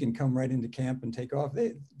 he can come right into camp and take off.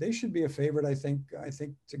 They should be a favorite, I think,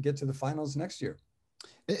 to get to the finals next year.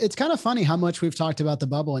 It's kind of funny how much we've talked about the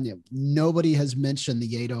bubble, and yet nobody has mentioned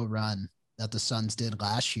the 8-0 run that the Suns did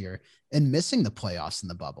last year and missing the playoffs in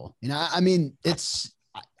the bubble.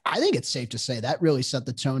 I think it's safe to say that really set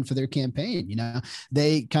the tone for their campaign.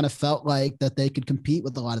 They kind of felt like that they could compete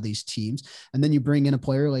with a lot of these teams. And then you bring in a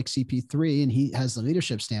player like CP3 and he has the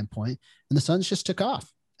leadership standpoint, and the Suns just took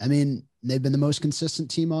off. I mean, they've been the most consistent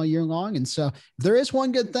team all year long. And so if there is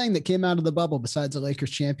one good thing that came out of the bubble besides the Lakers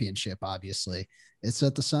championship, obviously, it's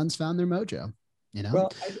that the Suns found their mojo.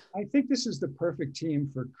 Well, I think this is the perfect team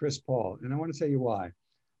for Chris Paul. And I want to tell you why.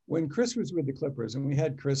 When Chris was with the Clippers, and we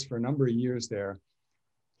had Chris for a number of years there,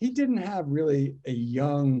 he didn't have really a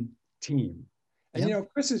young team. And,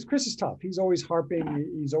 Chris is tough. He's always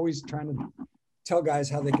harping. He's always trying to tell guys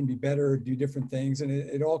how they can be better, do different things. And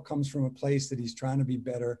it all comes from a place that he's trying to be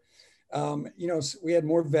better. We had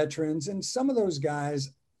more veterans, and some of those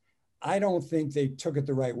guys, I don't think they took it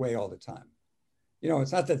the right way all the time.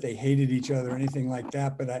 It's not that they hated each other or anything like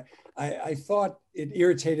that, but I thought it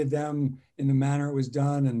irritated them in the manner it was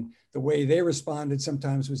done, and the way they responded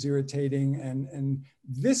sometimes was irritating. And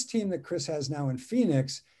this team that Chris has now in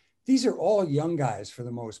Phoenix, these are all young guys for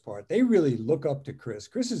the most part. They really look up to Chris.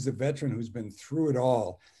 Chris is the veteran who's been through it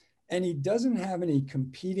all, and he doesn't have any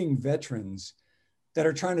competing veterans that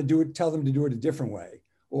are trying to tell them to do it a different way,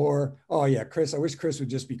 or, oh yeah, Chris, I wish Chris would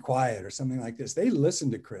just be quiet or something like this. They listen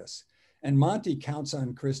to Chris, and Monty counts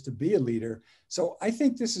on Chris to be a leader. So I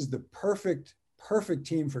think this is the perfect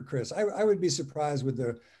team for Chris. I would be surprised with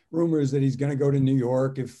the rumors that he's going to go to New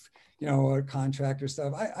York if, a contract or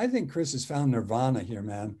stuff. I think Chris has found nirvana here,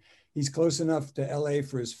 man. He's close enough to LA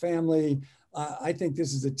for his family. I think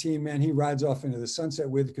this is a team, man, he rides off into the sunset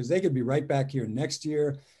with, because they could be right back here next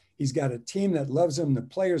year. He's got a team that loves him. The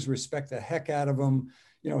players respect the heck out of him.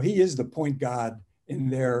 He is the point god in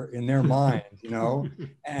their mind,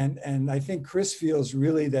 and I think Chris feels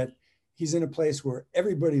really that he's in a place where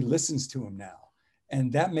everybody listens to him now.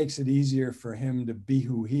 And that makes it easier for him to be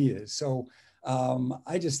who he is. So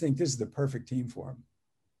I just think this is the perfect team for him.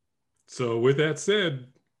 So with that said,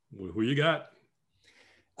 who you got?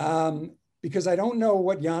 Because I don't know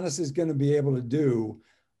what Giannis is going to be able to do.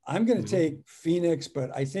 I'm going to take Phoenix, but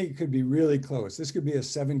I think it could be really close. This could be a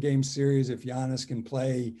 7-game series if Giannis can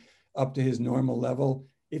play up to his normal level.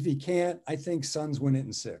 If he can't, I think Suns win it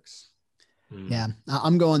in 6. Yeah,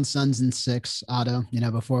 I'm going Suns in 6, Otto.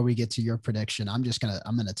 Before we get to your prediction, I'm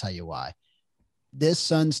going to tell you why. This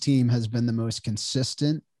Suns team has been the most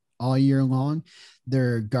consistent all year long.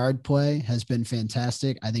 Their guard play has been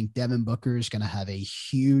fantastic. I think Devin Booker is going to have a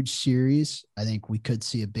huge series. I think we could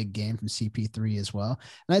see a big game from CP3 as well.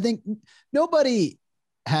 And I think nobody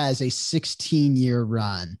has a 16-year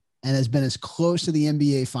run and has been as close to the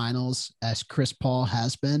NBA Finals as Chris Paul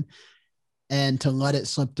has been. And to let it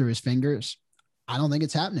slip through his fingers, I don't think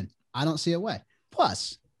it's happening. I don't see a way.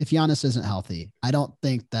 Plus, if Giannis isn't healthy, I don't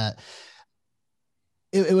think that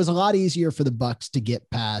it was a lot easier for the Bucks to get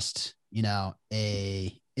past,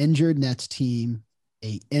 a injured Nets team,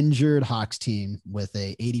 a injured Hawks team with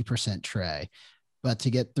a 80% Trey, but to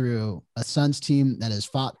get through a Suns team that has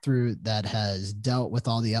fought through, that has dealt with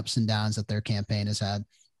all the ups and downs that their campaign has had.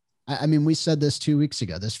 I mean, we said this 2 weeks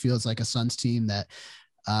ago. This feels like a Suns team that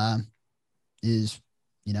is,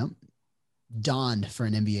 donned for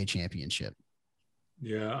an NBA championship.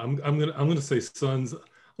 Yeah, I'm gonna say Suns. I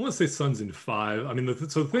want to say Suns in 5. I mean,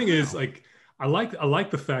 so the thing is, like, I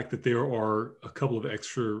like the fact that there are a couple of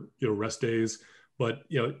extra, rest days, but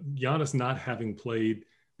Giannis not having played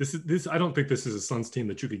this. I don't think this is a Suns team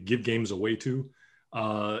that you could give games away to.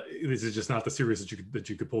 This is just not the series that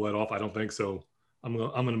you could pull that off. I don't think so. I'm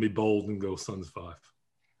gonna be bold and go Suns 5.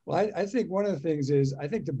 Well, I think one of the things is, I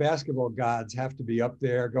think the basketball gods have to be up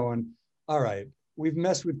there going, all right, we've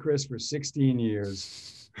messed with Chris for 16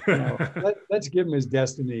 years. Let's give him his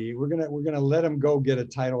destiny. We're gonna let him go get a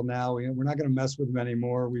title now. We're not gonna mess with him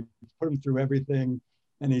anymore. We put him through everything,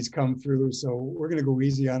 and he's come through. So we're gonna go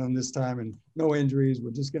easy on him this time, and no injuries.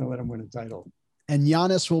 We're just gonna let him win a title. And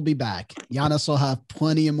Giannis will be back. Giannis will have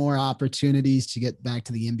plenty of more opportunities to get back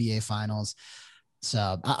to the NBA Finals.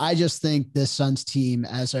 So I just think this Suns team,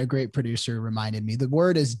 as our great producer reminded me, the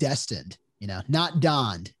word is destined. Not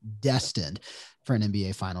donned, destined for an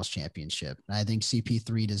NBA Finals championship. And I think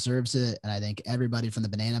CP3 deserves it. And I think everybody from the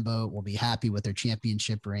Banana Boat will be happy with their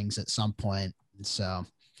championship rings at some point. And so,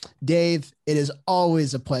 Dave, it is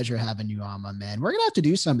always a pleasure having you on, my man. We're going to have to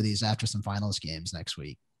do some of these after some finals games next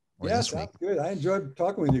week. Yeah, sounds good. I enjoyed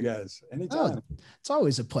talking with you guys. Anytime. Oh, it's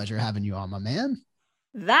always a pleasure having you on, my man.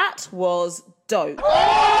 That was dope.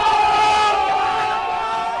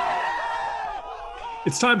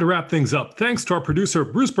 It's time to wrap things up. Thanks to our producer,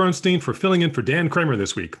 Bruce Bernstein, for filling in for Dan Kramer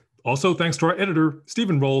this week. Also, thanks to our editor,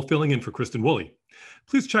 Stephen Roll, filling in for Kristen Woolley.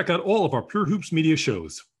 Please check out all of our Pure Hoops media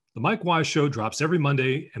shows. The Mike Wise Show drops every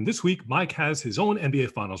Monday, and this week, Mike has his own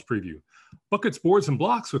NBA Finals preview. Buckets, Boards, and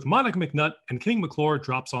Blocks with Monica McNutt and King McClure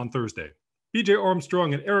drops on Thursday. BJ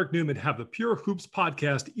Armstrong and Eric Newman have the Pure Hoops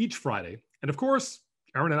podcast each Friday. And of course,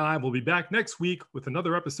 Aaron and I will be back next week with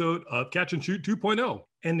another episode of Catch and Shoot 2.0.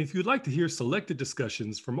 And if you'd like to hear selected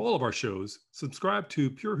discussions from all of our shows, subscribe to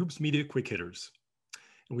Pure Hoops Media Quick Hitters.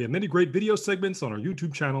 And we have many great video segments on our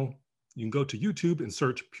YouTube channel. You can go to YouTube and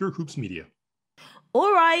search Pure Hoops Media.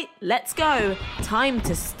 All right, let's go. Time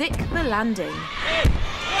to stick the landing.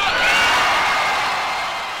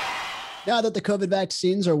 Now that the COVID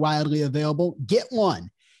vaccines are widely available, get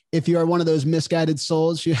one. If you are one of those misguided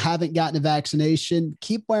souls who haven't gotten a vaccination,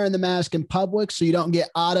 keep wearing the mask in public so you don't get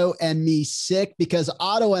Otto and me sick, because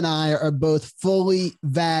Otto and I are both fully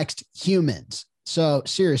vaxxed humans. So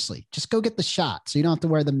seriously, just go get the shot so you don't have to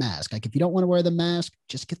wear the mask. Like, if you don't want to wear the mask,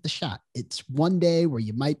 just get the shot. It's one day where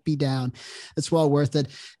you might be down. It's well worth it.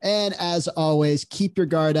 And as always, keep your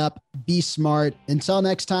guard up. Be smart. Until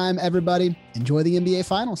next time, everybody, enjoy the NBA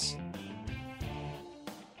Finals.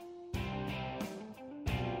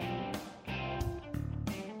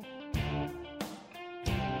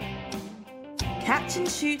 Catch Catch and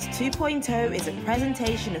Shoot 2.0 is a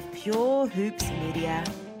presentation of Pure Hoops Media.